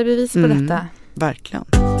levande bevis på detta. Verkligen.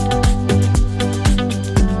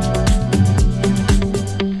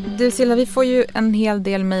 Du Silla, vi får ju en hel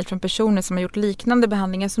del mejl från personer som har gjort liknande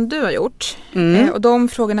behandlingar som du har gjort. Och de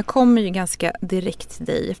frågorna kommer ju ganska direkt till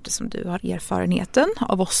dig eftersom du har erfarenheten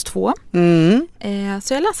av oss två.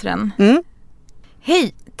 Så jag läser den.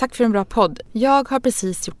 Hej, tack för en bra podd. Jag har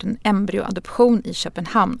precis gjort en embryoadoption i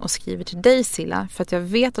Köpenhamn och skriver till dig Silla för att jag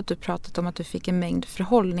vet att du pratat om att du fick en mängd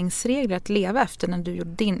förhållningsregler att leva efter när du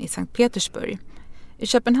gjorde din i Sankt Petersburg. I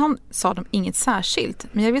Köpenhamn sa de inget särskilt,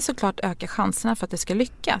 men jag vill såklart öka chanserna för att det ska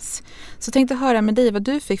lyckas. Så tänkte höra med dig vad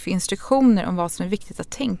du fick för instruktioner om vad som är viktigt att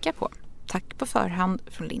tänka på. Tack på förhand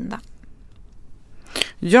från Linda.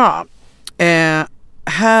 Ja,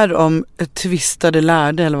 här om tvistade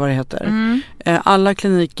lärde eller vad det heter. Alla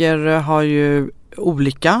kliniker har ju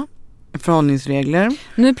olika förhållningsregler.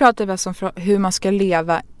 Nu pratar vi alltså om hur man ska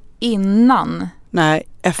leva innan. Nej,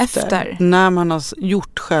 efter. När man har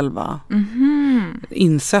gjort själva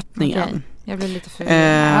insättningen. Okay. Jag blir lite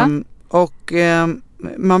förvirrad. Och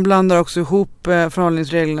man blandar också ihop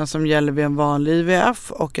förhållningsreglerna som gäller vid en vanlig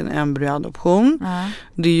IVF och en embryoadoption.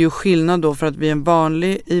 Det är ju skillnad då för att vid en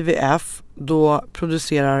vanlig IVF då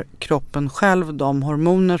producerar kroppen själv de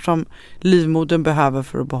hormoner som livmodern behöver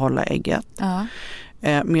för att behålla ägget.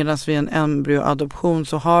 Medan vid en embryoadoption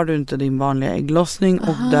så har du inte din vanliga ägglossning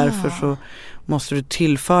och därför så måste du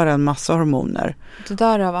tillföra en massa hormoner. Det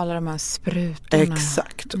där av alla de här sprutorna.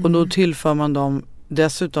 Exakt. Och då tillför man dem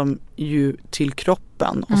dessutom ju till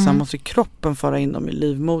kroppen och sen måste kroppen föra in dem i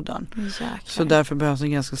livmodern. Jäklar. Så därför behövs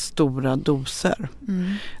en ganska stora doser.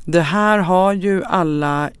 Det här har ju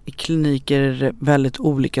alla kliniker väldigt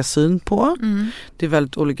olika syn på. Det är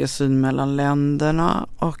väldigt olika syn mellan länderna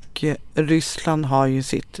och Ryssland har ju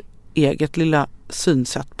sitt eget lilla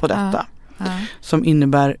synsätt på detta. Som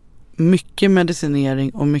innebär mycket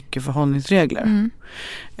medicinering och mycket förhållningsregler.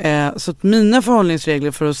 Så att mina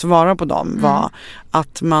förhållningsregler för att svara på dem var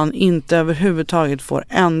att man inte överhuvudtaget får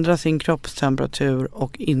ändra sin kroppstemperatur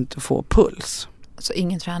och inte få puls. Så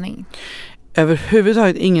ingen träning?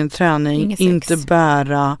 Överhuvudtaget ingen träning, inte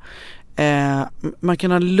bära. Man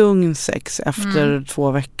kan ha lugn sex efter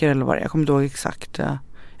 2 veckor eller vad det är. Jag kommer inte ihåg exakt.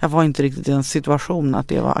 Jag var inte riktigt i en situation att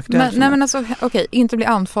det var aktuellt. Men alltså, okej, inte bli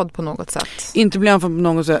andfådd på något sätt. Inte bli andfådd på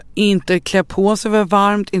något sätt. Inte klä på sig för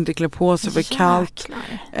varmt, inte klä på sig för kallt.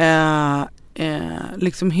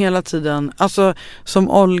 Liksom hela tiden. Alltså, som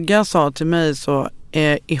Olga sa till mig så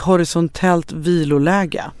i horisontellt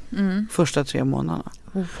viloläge första 3 månaderna.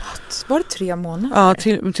 What? Var det 3 månader? Ja,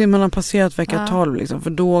 till man har passerat vecka 12 liksom. För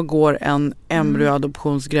då går en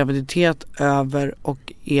embryoadoptionsgraviditet över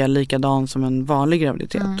och är likadan som en vanlig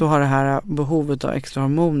graviditet. Då har det här behovet av extra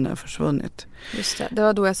hormoner försvunnit. Just det. Det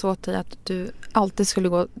var då jag sa till dig att du alltid skulle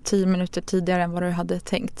gå 10 minuter tidigare än vad du hade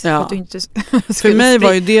tänkt. Ja. För att du inte för mig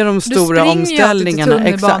var ju det de stora omställningarna. Du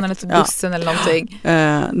springer ju till tunnelbanan till bussen eller någonting.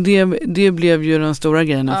 Det blev ju den stora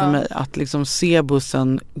grejen för mig. Att liksom se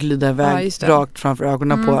bussen glida iväg rakt framför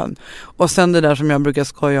ögonen på en. Och sen det där som jag brukar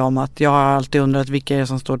skoja om att jag har alltid undrat vilka är det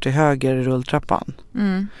som står till höger i rulltrappan.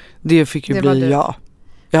 Det fick ju bli jag.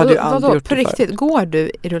 Jag hade ju aldrig gjort det på riktigt, går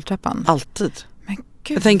du i rulltrappan? Alltid.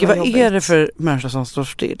 Gud, jag tänker, vad är det för människor som står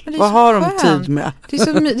still? Vad har de tid med? Det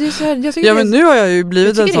är så här, jag tycker men nu har jag ju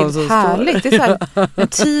blivit en sån som härligt. Står. Det är så här, en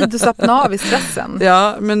tid att slappna av i stressen.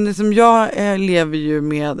 Ja, men liksom jag lever ju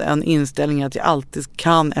med en inställning att jag alltid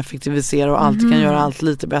kan effektivisera och alltid kan göra allt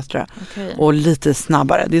lite bättre och lite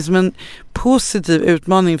snabbare. Det är som en positiv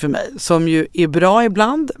utmaning för mig som ju är bra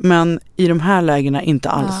ibland, men i de här lägena inte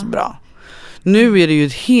alls bra. Nu är det ju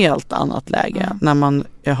ett helt annat läge när man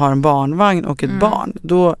har en barnvagn och ett barn.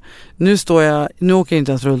 Nu åker jag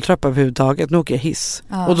inte ens rulltrappa överhuvudtaget, nu åker jag hiss.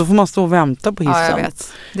 Och då får man stå och vänta på hissen. Ja, jag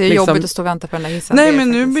vet. Det är jobbigt att stå och vänta på den där hissen. Nej,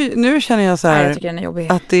 men nu känner jag så här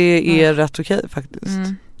att det är rätt okej faktiskt.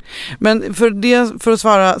 Men för att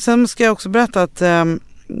svara, sen ska jag också berätta att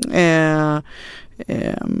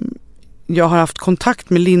jag har haft kontakt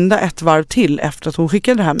med Linda ett varv till efter att hon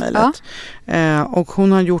skickade det här mejlet. Och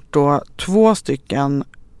hon har gjort då 2 stycken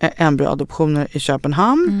embryoadoptioner i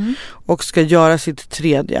Köpenhamn och ska göra sitt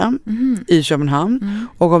 3:e i Köpenhamn.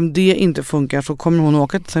 Och om det inte funkar så kommer hon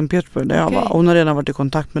åka till Sankt Petersburg där jag var. Hon har redan varit i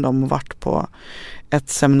kontakt med dem och varit på ett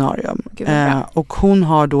seminarium. Och hon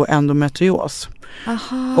har då endometrios.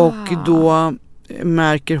 Och då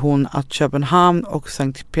märker hon att Köpenhamn och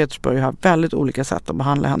Sankt Petersburg har väldigt olika sätt att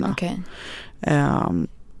behandla henne.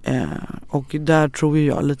 Och där tror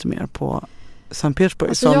jag lite mer på Sankt Petersburg.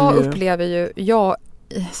 Alltså jag upplever ju, jag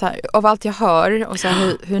så här, av allt jag hör och så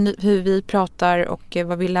här, hur vi pratar och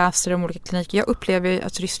vad vi läser om olika kliniker. Jag upplever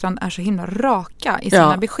att Ryssland är så himla raka i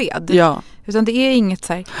sina besked. Ja. Utan det är inget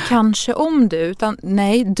så här, kanske om du, utan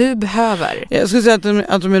nej, du behöver. Jag skulle säga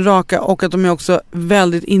att de är raka och att de är också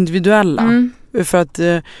väldigt individuella. För att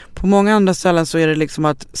på många andra ställen så är det liksom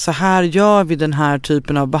att så här gör vi den här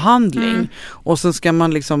typen av behandling. Och så ska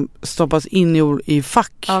man liksom stoppas in i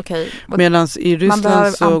fack. Okay. Medan i Ryssland man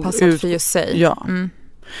behöver så anpassa för just sig. Ja.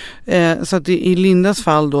 Så att i Lindas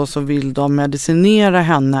fall då så vill de medicinera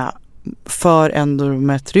henne för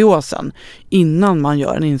endometriosen innan man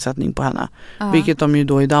gör en insättning på henne. Vilket de ju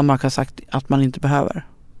då i Danmark har sagt att man inte behöver.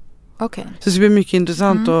 Okay. Så det blir mycket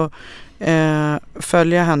intressant att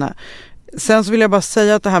följa henne. Sen så vill jag bara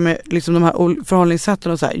säga att det här med liksom de här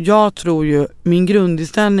förhållningssätten och så här, jag tror ju, min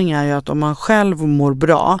grundinställning är ju att om man själv mår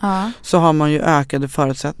bra så har man ju ökade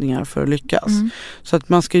förutsättningar för att lyckas. Så att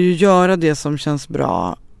man ska ju göra det som känns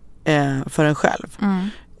bra för en själv.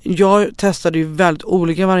 Jag testade ju väldigt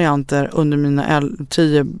olika varianter under mina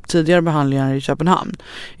 10 tidigare behandlingar i Köpenhamn.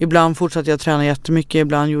 Ibland fortsatte jag träna jättemycket,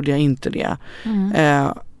 ibland gjorde jag inte det.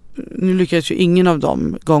 Nu lyckades ju ingen av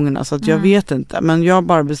de gångerna så att jag vet inte. Men jag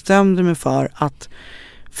bara bestämde mig för att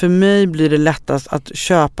för mig blir det lättast att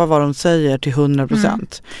köpa vad de säger till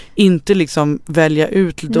 100%. Inte liksom välja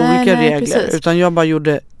ut lite olika regler. Precis. Utan jag bara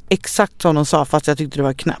gjorde exakt som de sa fast jag tyckte det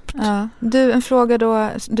var knäppt. Ja. Du, en fråga då.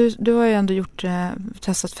 Du har ju ändå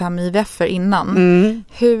testat 5 IVF innan.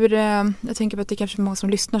 Hur, jag tänker på att det är kanske många som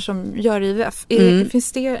lyssnar som gör IVF.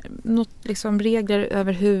 Finns det något liksom regler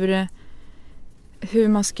över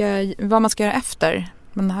vad man ska göra efter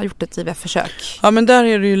man har gjort ett IVF-försök? Ja, men där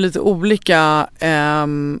är det ju lite olika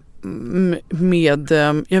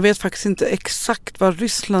jag vet faktiskt inte exakt vad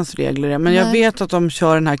Rysslands regler är, men jag vet att de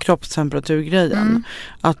kör den här kroppstemperaturgrejen.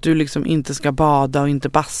 Att du liksom inte ska bada och inte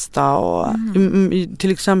basta och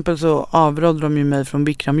till exempel så avrådde de ju mig från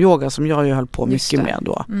Bikram-yoga som jag ju höll på mycket med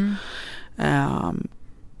då.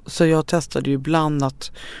 Så jag testade ju ibland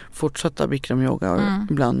att fortsätta Bikram-yoga och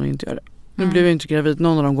ibland och inte göra det. Nu blev jag inte gravid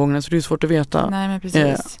någon av de gångerna så det är svårt att veta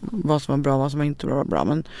vad som var bra och vad som var inte bra.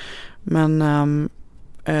 Men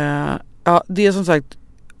det är som sagt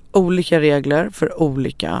olika regler för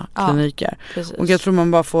olika kliniker. Precis. Och jag tror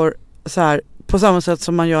man bara får så här, på samma sätt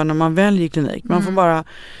som man gör när man väljer klinik. Man får bara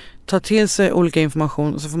ta till sig olika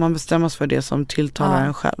information och så får man bestämma sig för det som tilltalar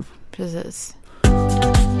en själv. Precis.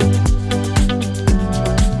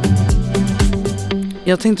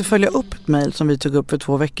 Jag tänkte följa upp ett mejl som vi tog upp för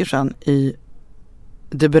 2 veckor sedan i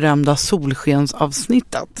det berömda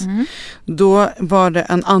solskensavsnittet. Då var det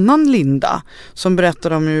en annan Linda som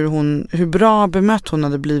berättade om hur bra bemött hon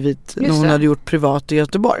hade blivit när hon hade gjort privat i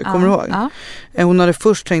Göteborg. Kommer du ihåg? Hon hade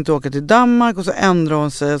först tänkt åka till Danmark och så ändrade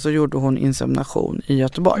hon sig och så gjorde hon insemination i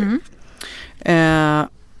Göteborg.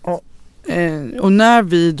 Och när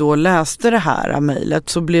vi då läste det här mejlet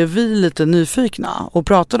så blev vi lite nyfikna och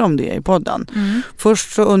pratade om det i podden.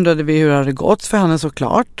 Först så undrade vi hur det hade gått för henne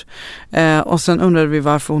såklart. Och sen undrade vi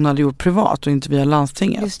varför hon hade gjort privat och inte via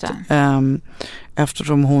landstinget. Just det.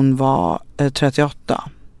 Eftersom hon var 38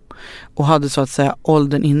 och hade så att säga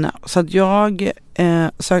åldern inne. Så att jag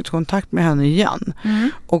sökte kontakt med henne igen.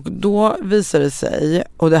 Och då visade det sig,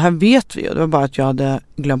 och det här vet vi ju, det var bara att jag hade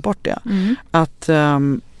glömt bort det, att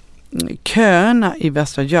köerna i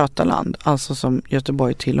Västra Götaland, alltså som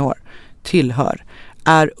Göteborg tillhör,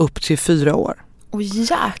 är upp till 4 år. Åh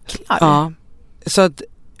jäklar! Ja, så att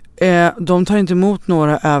de tar inte emot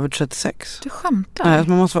några över 36. Du skämtar? Nej,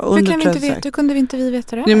 man måste vara under 36. Hur kunde vi inte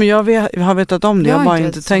veta det? Nej, men jag har vetat om det, jag har bara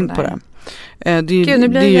inte tänkt på det. Nu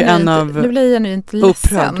blir jag inte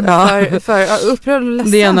ledsen. Upprörd och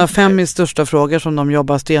ledsen. Det är en av Femis största frågor som de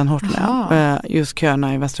jobbar stenhårt med. Just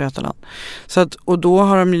köerna i Västra Götaland. Så att, och då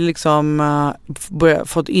har de liksom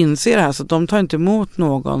fått inse det här. Så att de tar inte emot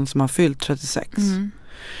någon som har fyllt 36.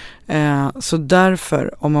 Så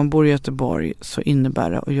därför, om man bor i Göteborg, så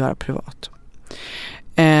innebär det att göra privat.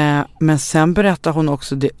 Men sen berättar hon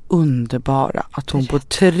också det underbara att hon på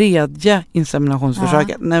 3:e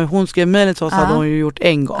inseminationsförsöket, när hon skrev mejlet så hade hon ju gjort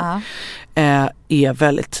en gång, är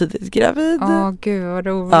väldigt tidigt gravid. Gud vad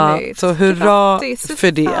roligt. Så hurra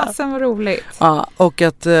för det. Fasen vad roligt. Och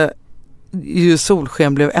att ju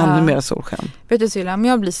solsken blev ännu mer solsken. Vet du Silla, om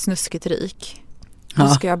jag blir snuskigt rik, då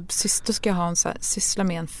ska jag ha en syssla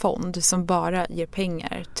med en fond som bara ger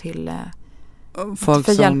pengar till folk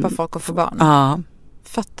för att hjälpa folk att få barn.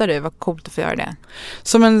 Fattar du vad coolt att få göra det?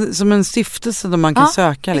 Som en stiftelse där man kan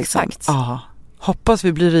söka liksom. Exakt. Hoppas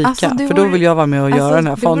vi blir rika, för då vill jag vara med och göra den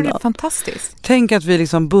här fonden. Det vore fantastiskt. Tänk att vi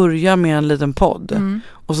liksom börjar med en liten podd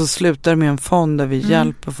och så slutar med en fond där vi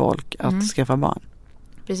hjälper folk att skaffa barn.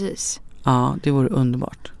 Precis. Ja, det vore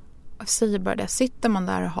underbart. Jag säger bara det. Sitter man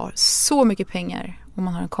där och har så mycket pengar och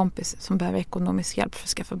man har en kompis som behöver ekonomisk hjälp för att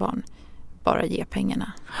skaffa barn, bara ge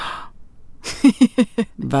pengarna.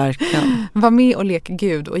 Verkligen. Var med och lek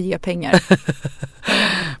Gud och ge pengar.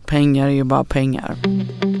 Pengar är ju bara pengar.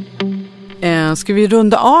 Ska vi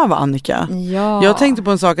runda av, Annika? Ja. Jag tänkte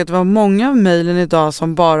på en sak, att det var många mejlen idag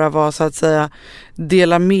som bara var så att säga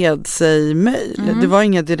dela med sig mejl. Det var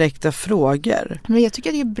inga direkta frågor. Men jag tycker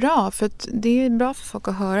att det är bra, för att det är bra för folk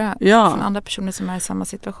att höra från andra personer som är i samma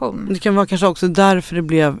situation. Det kan vara kanske också därför det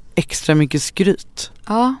blev extra mycket skryt.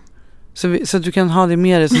 Ja. Så att du kan ha det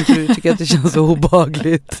med dig som du tycker att det känns så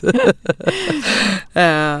obehagligt.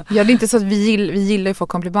 Ja, det är inte så att vi gillar att få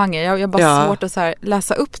komplimanger. Jag har bara svårt att så här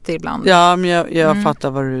läsa upp det ibland. Ja, men jag fattar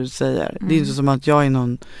vad du säger. Det är inte som att jag är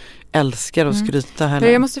någon älskar att skryta heller.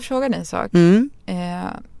 Jag måste fråga dig en sak.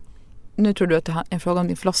 Nu tror du att det är en fråga om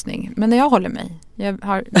din förlossning. Men när jag håller mig, jag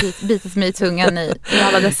har bitit mig i tungan i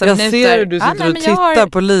alla dessa minuter. Jag ser hur du sitter och tittar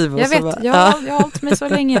på Liv. Och jag vet, jag har hållit mig så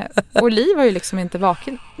länge. Och Liv var ju liksom inte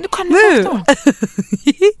vaken. Nu kan du vakna.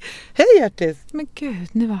 Hej hjärtis. Men gud,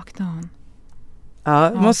 nu vaknar hon.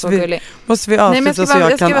 Ja, måste vi avsluta så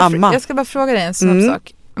jag kan amma. Jag ska bara fråga dig en snabb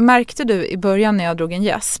sak. Märkte du i början när jag drog en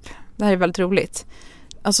gäsp? Det här är väldigt roligt.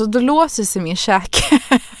 Alltså då låser sig min käke.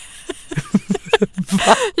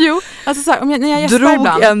 Jo, alltså så här, när jag gäspar drog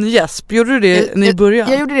ibland, en gäsp, gjorde du det i början?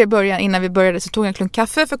 Jag gjorde det i början, innan vi började så tog jag en klunk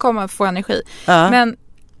kaffe för att komma och få energi. Men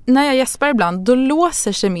när jag gäspar ibland, då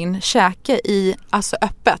låser sig min käke i, alltså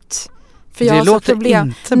öppet. För jag det har låter problem.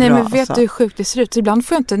 Inte Nej, bra. Men vet du hur sjukt det ser ut? Ibland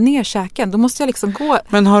får jag inte ner käken. Då måste jag liksom gå.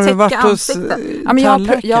 Men har du varit hos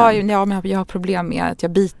tandläkaren? Jag har problem med att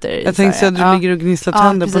jag biter. Jag tänkte att du ligger och gnisslar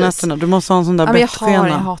tänder på nätterna. Du måste ha en sån där bettskena.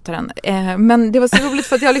 Jag hatar den. Men det var så roligt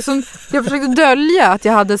för att jag försökte dölja att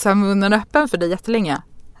jag hade så här munnen öppen för dig jättelänge.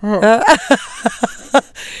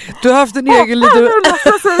 Du har haft en egen liten...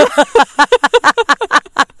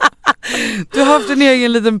 Du har haft en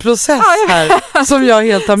egen liten process här som jag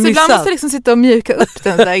helt har missat. Så ibland måste jag liksom sitta och mjuka upp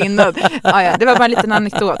den där innan. Det var bara en liten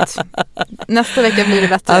anekdot. Nästa vecka blir det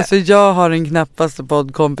bättre. Alltså jag har den knappaste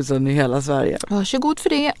poddkompisen i hela Sverige. Varsågod för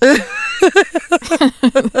det.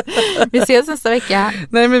 Vi ses nästa vecka.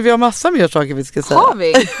 Nej, men vi har massa mer saker vi ska säga. Har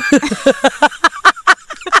vi?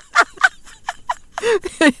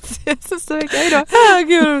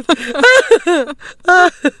 Gud.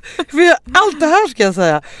 Allt det här ska jag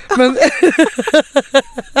säga. Men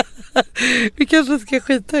vi kanske ska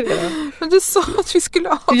skita i det. Men du sa att vi skulle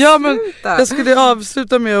avsluta. Ja, men jag skulle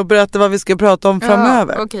avsluta med att berätta vad vi ska prata om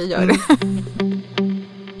framöver. Okej, gör det.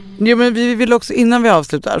 Jo, men vi vill också, innan vi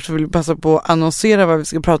avslutar så vill vi passa på att annonsera vad vi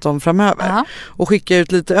ska prata om framöver. Och skicka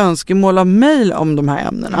ut lite önskemål av mejl om de här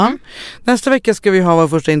ämnena. Nästa vecka ska vi ha vår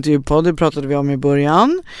första intervjupodd, det pratade vi om i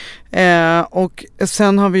början. Och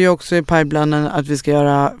sen har vi ju också i pipelinen att vi ska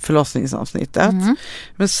göra förlossningsavsnittet.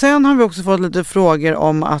 Men sen har vi också fått lite frågor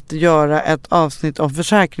om att göra ett avsnitt om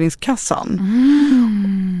Försäkringskassan.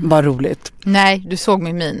 Vad roligt. Nej, du såg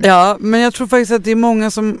min min. Ja, men jag tror faktiskt att det är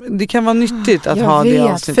många som det kan vara nyttigt att ha det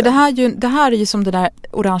avsnittet. För det här är ju som det där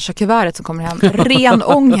orangea kuvertet som kommer hem. Ren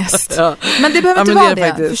ångest. Men det behöver inte vara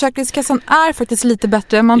det. Försäkringskassan är faktiskt lite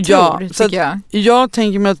bättre än man tror, tycker jag. Jag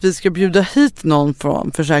tänker mig att vi ska bjuda hit någon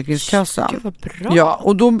från Försäkringskassan. Gud, vad bra. Ja,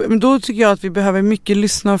 och då tycker jag att vi behöver mycket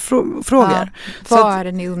lyssnarfrågor. Vad är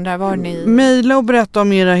det ni undrar? Vad är ni? Mejla och berätta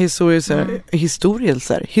om era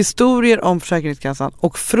historier om Försäkringskassan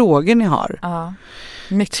och frågor ni har.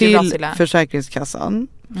 Mycket till Försäkringskassan.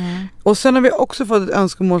 Och sen har vi också fått ett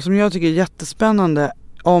önskemål som jag tycker är jättespännande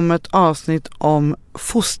om ett avsnitt om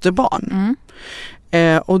fosterbarn.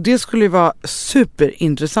 Och det skulle ju vara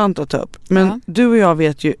superintressant att ta upp. Men du och jag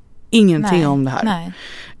vet ju ingenting om det här.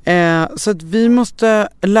 Nej. Så att vi måste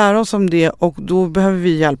lära oss om det, och då behöver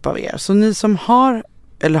vi hjälp av er. Så ni som har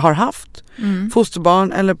eller har haft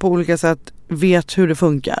fosterbarn eller på olika sätt vet hur det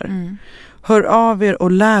funkar. Hör av er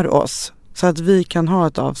och lär oss så att vi kan ha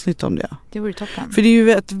ett avsnitt om det. Det vore toppen. För det är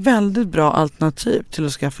ju ett väldigt bra alternativ till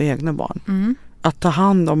att skaffa egna barn. Att ta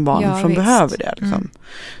hand om barn som behöver det. Liksom.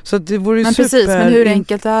 Så det vore ju precis, men hur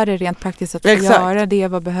enkelt är det rent praktiskt att få göra det?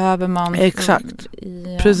 Vad behöver man? Exakt.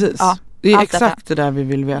 Precis. Ja, det är exakt det där vi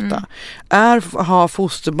vill veta. Har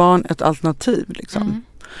fosterbarn ett alternativ liksom?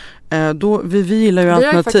 Vi gillar ju alternativ.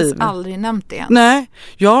 Vi har faktiskt aldrig nämnt det. Nej,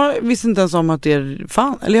 jag visste inte ens om att det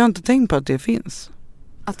fanns. Eller jag har inte tänkt på att det finns.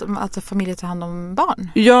 Att familjer tar hand om barn?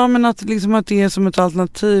 Ja, men att det är som ett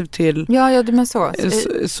alternativ till... Ja, det men så.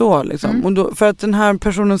 Så liksom. Och då, för att den här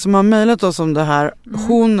personen som har mejlat oss om det här,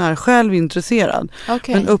 hon är själv intresserad.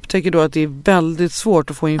 Okay. Men upptäcker då att det är väldigt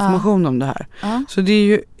svårt att få information om det här. Så det är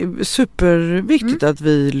ju superviktigt att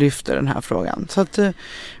vi lyfter den här frågan. Så att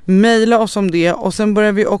mejla oss om det. Och sen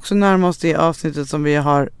börjar vi också närma oss det avsnittet som vi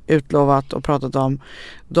har utlovat och pratat om.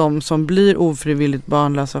 De som blir ofrivilligt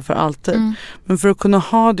barnlösa för alltid. Men för att kunna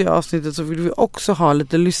ha det avsnittet så vill vi också ha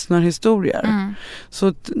lite lyssnarhistorier. Så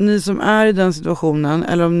att ni som är i den situationen,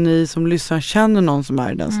 eller om ni som lyssnar känner någon som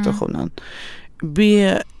är i den situationen,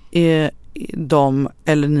 be dem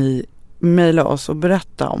eller ni mejla oss och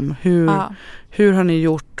berätta om hur har ni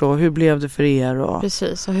gjort och hur blev det för er, och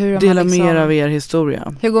precis, och hur dela mer av er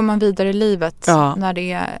historia. Hur går man vidare i livet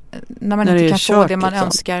när man inte kan få det man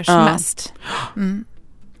önskar mest.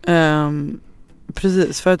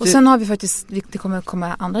 Precis, för att och sen har vi faktiskt, det kommer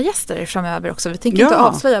komma andra gäster framöver också. Vi tänker inte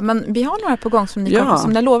avslöja, men vi har några på gång som ni kommer,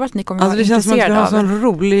 som ni lovar att ni kommer vara intresserade av. Det känns som att vi har en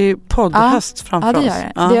rolig poddhöst framför oss.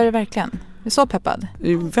 Det gör det verkligen. Jag är så peppad.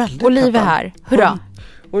 Det är väldigt Oliv är här. Hurra!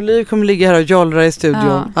 Oliv kommer ligga här och jollra i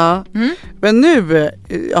studion. Men nu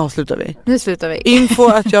avslutar vi. Nu slutar vi.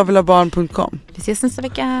 info@jagvillabarn.com. Vi ses nästa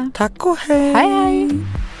vecka. Tack och hej. Hej, hej.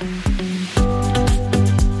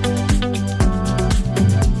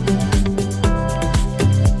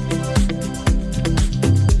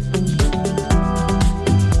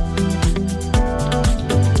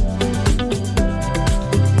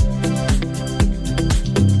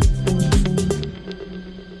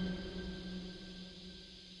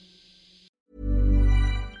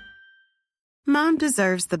 Mom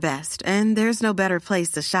deserves the best, and there's no better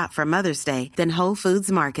place to shop for Mother's Day than Whole Foods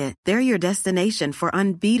Market. They're your destination for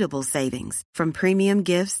unbeatable savings, from premium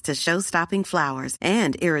gifts to show-stopping flowers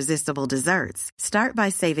and irresistible desserts. Start by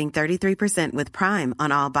saving 33% with Prime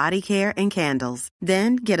on all body care and candles.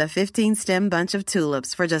 Then get a 15-stem bunch of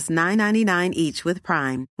tulips for just $9.99 each with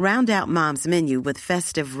Prime. Round out Mom's menu with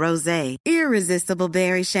festive rosé, irresistible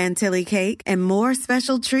berry chantilly cake, and more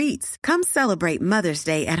special treats. Come celebrate Mother's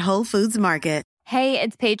Day at Whole Foods Market. Hey,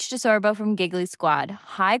 it's Paige DeSorbo from Giggly Squad.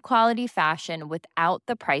 High quality fashion without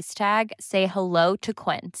the price tag. Say hello to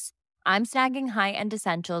Quince. I'm snagging high-end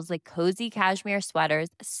essentials like cozy cashmere sweaters,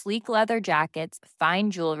 sleek leather jackets,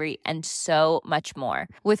 fine jewelry, and so much more.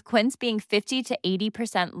 With Quince being 50 to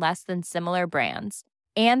 80% less than similar brands.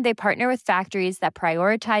 And they partner with factories that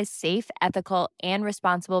prioritize safe, ethical, and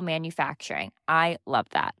responsible manufacturing. I love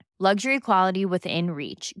that. Luxury quality within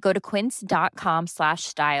reach. Go to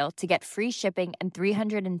quince.com/style to get free shipping and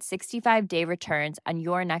 365-day returns on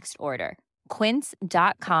your next order.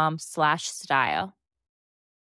 Quince.com/style.